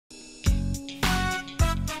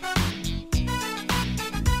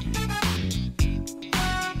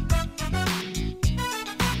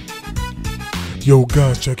Yo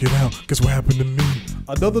guys, check it out. Guess what happened to me?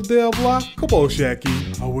 Another damn lie? Come on,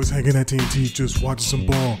 Shacky. I was hanging at TNT just watching some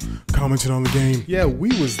ball, commenting on the game. Yeah, we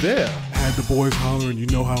was there. Had the boys hollering, you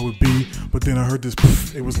know how it be. But then I heard this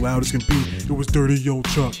poof, it was loud as can be. It was Dirty Old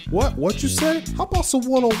Chuck. What you say? How about some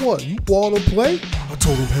one-on-one? You wanna play? I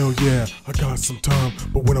told him, hell yeah, I got some time.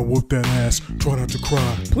 But when I whoop that ass, try not to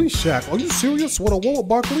cry. Please, Shaq, are you serious? One-on-one with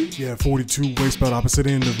Barkley? Yeah, 42 waist about opposite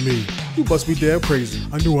end of me. You must be damn crazy.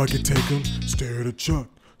 I knew I could take him, stare at Chuck,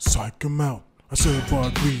 psych him out. I said,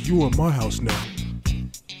 Barkley, you in my house now.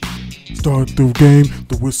 Start the game,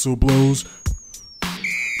 the whistle blows.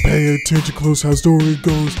 Pay attention close how story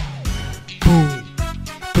goes. Boom,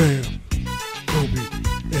 bam, Kobe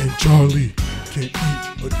and Charlie can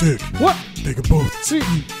eat a dick. What? They can both See, eat a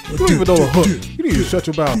you dick. don't even know the hook. dick, You need to dick, shut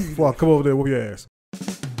your mouth dick. before I come over there and whoop your ass.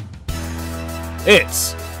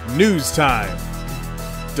 It's news time.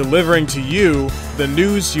 Delivering to you the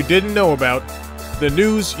news you didn't know about, the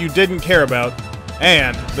news you didn't care about,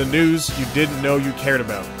 and the news you didn't know you cared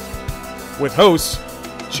about. With host,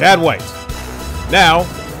 Chad White. Now,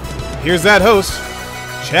 here's that host,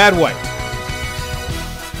 Chad White.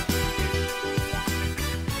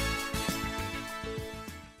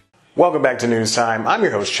 Welcome back to News Time. I'm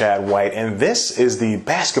your host, Chad White, and this is the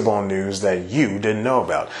basketball news that you didn't know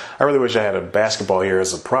about. I really wish I had a basketball here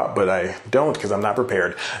as a prop, but I don't because I'm not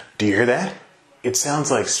prepared. Do you hear that? It sounds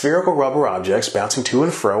like spherical rubber objects bouncing to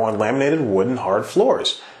and fro on laminated wood and hard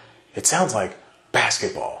floors. It sounds like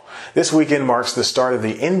basketball. This weekend marks the start of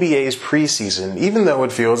the NBA's preseason, even though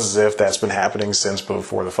it feels as if that's been happening since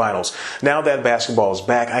before the finals. Now that basketball is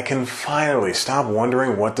back, I can finally stop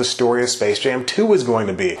wondering what the story of Space Jam 2 is going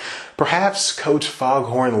to be. Perhaps Coach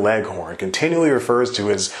Foghorn Leghorn continually refers to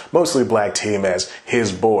his mostly black team as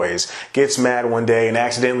his boys, gets mad one day and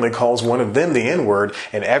accidentally calls one of them the N-word,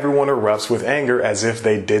 and everyone erupts with anger as if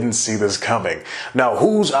they didn't see this coming. Now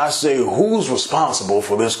who's responsible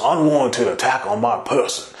for this unwarranted attack on my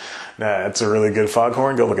person? That's a really good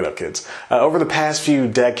foghorn. Go look it up, kids. Over the past few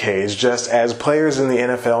decades, just as players in the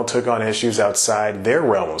NFL took on issues outside their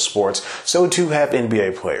realm of sports, so too have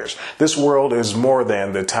NBA players. This world is more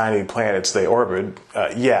than the tiny planets they orbit.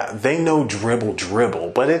 Yeah, they know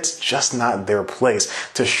dribble, but it's just not their place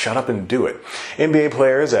to shut up and do it. NBA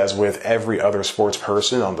players, as with every other sports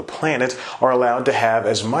person on the planet, are allowed to have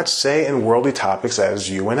as much say in worldly topics as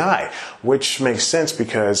you and I, which makes sense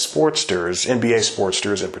because sportsters, NBA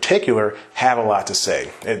sportsters in particular, have a lot to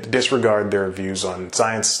say. Disregard their views on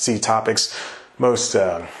science-y topics. Most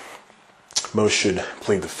should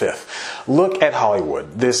plead the fifth. Look at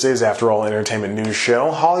Hollywood. This is, after all, an entertainment news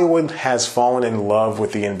show. Hollywood has fallen in love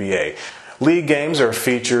with the NBA. League games are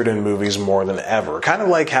featured in movies more than ever, kind of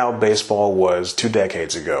like how baseball was 2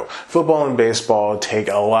 decades ago. Football and baseball take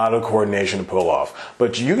a lot of coordination to pull off,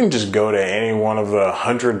 but you can just go to any one of the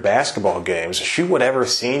 100 basketball games, shoot whatever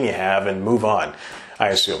scene you have, and move on. I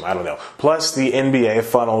assume. I don't know. Plus, the NBA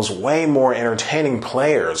funnels way more entertaining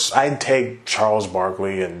players. I'd take Charles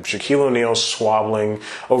Barkley and Shaquille O'Neal swabbling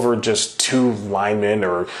over just 2 linemen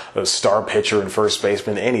or a star pitcher and first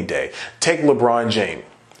baseman any day. Take LeBron James.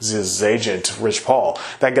 His agent, Rich Paul.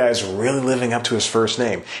 That guy's really living up to his first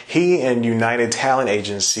name. He and United Talent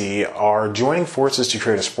Agency are joining forces to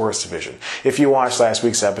create a sports division. If you watched last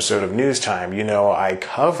week's episode of News Time, you know I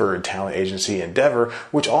covered Talent Agency Endeavor,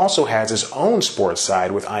 which also has its own sports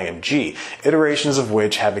side with IMG, iterations of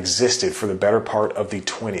which have existed for the better part of the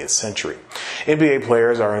 20th century. NBA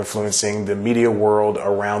players are influencing the media world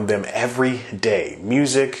around them every day.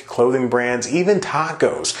 Music, clothing brands, even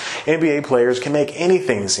tacos. NBA players can make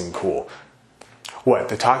anything seem cool. What,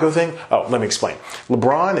 the taco thing? Oh, let me explain.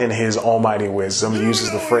 LeBron, in his almighty wisdom, uses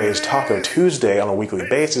the phrase Taco Tuesday on a weekly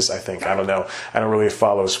basis, I think. I don't know. I don't really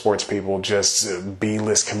follow sports people, just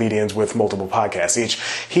B-list comedians with multiple podcasts each.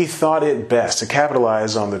 He thought it best to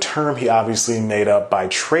capitalize on the term he obviously made up by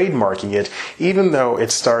trademarking it, even though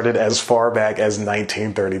it started as far back as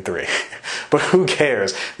 1933. But who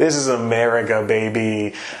cares? This is America,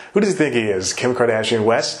 baby. Who does he think he is? Kim Kardashian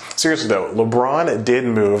West? Seriously though, LeBron did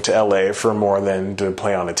move to LA for more than to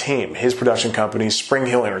play on a team. His production company, Spring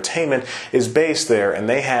Hill Entertainment, is based there, and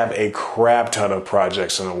they have a crap ton of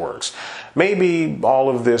projects in the works. Maybe all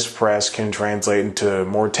of this press can translate into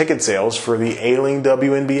more ticket sales for the ailing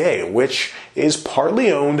WNBA, which is partly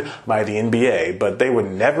owned by the NBA, but they would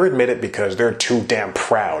never admit it because they're too damn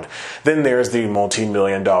proud. Then there's the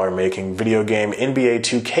multi-million-dollar making video game NBA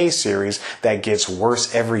 2K series that gets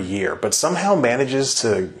worse every year, but somehow manages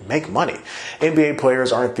to make money. NBA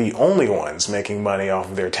players aren't the only ones making money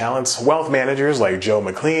off of their talents. Wealth managers like Joe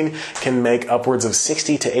McLean can make upwards of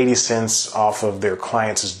 60 to 80 cents off of their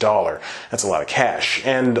clients' dollar. That's a lot of cash.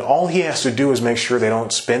 And all he has to do is make sure they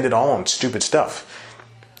don't spend it all on stupid stuff.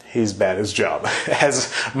 He's bad at his job.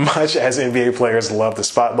 As much as NBA players love the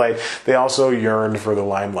spotlight, they also yearn for the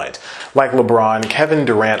limelight. Like LeBron, Kevin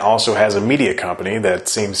Durant also has a media company that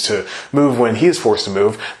seems to move when he is forced to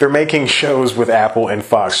move. They're making shows with Apple and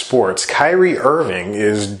Fox Sports. Kyrie Irving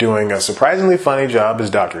is doing a surprisingly funny job as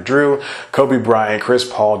Dr. Drew. Kobe Bryant, Chris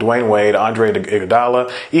Paul, Dwayne Wade, Andre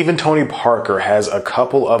Iguodala, even Tony Parker has a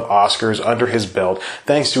couple of Oscars under his belt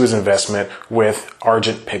thanks to his investment with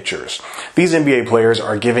Argent Pictures. These NBA players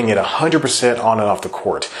are giving it 100% on and off the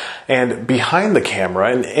court. And behind the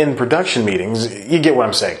camera and in production meetings, you get what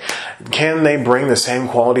I'm saying. Can they bring the same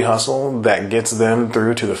quality hustle that gets them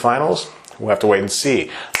through to the finals? We'll have to wait and see.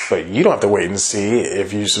 But you don't have to wait and see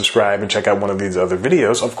if you subscribe and check out one of these other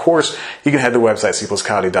videos. Of course, you can head to the website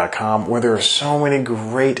cpluscomedy.com where there are so many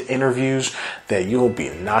great interviews that you'll be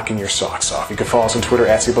knocking your socks off. You can follow us on Twitter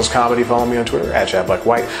at cpluscomedy. Follow me on Twitter at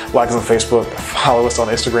ChadBlackWhite. Like us on Facebook. Follow us on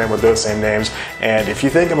Instagram with those same names. And if you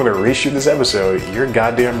think I'm going to reshoot this episode, you're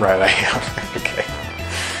goddamn right I am. Okay.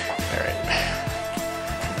 All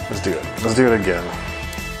right. Let's do it. Let's do it again.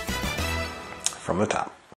 From the top.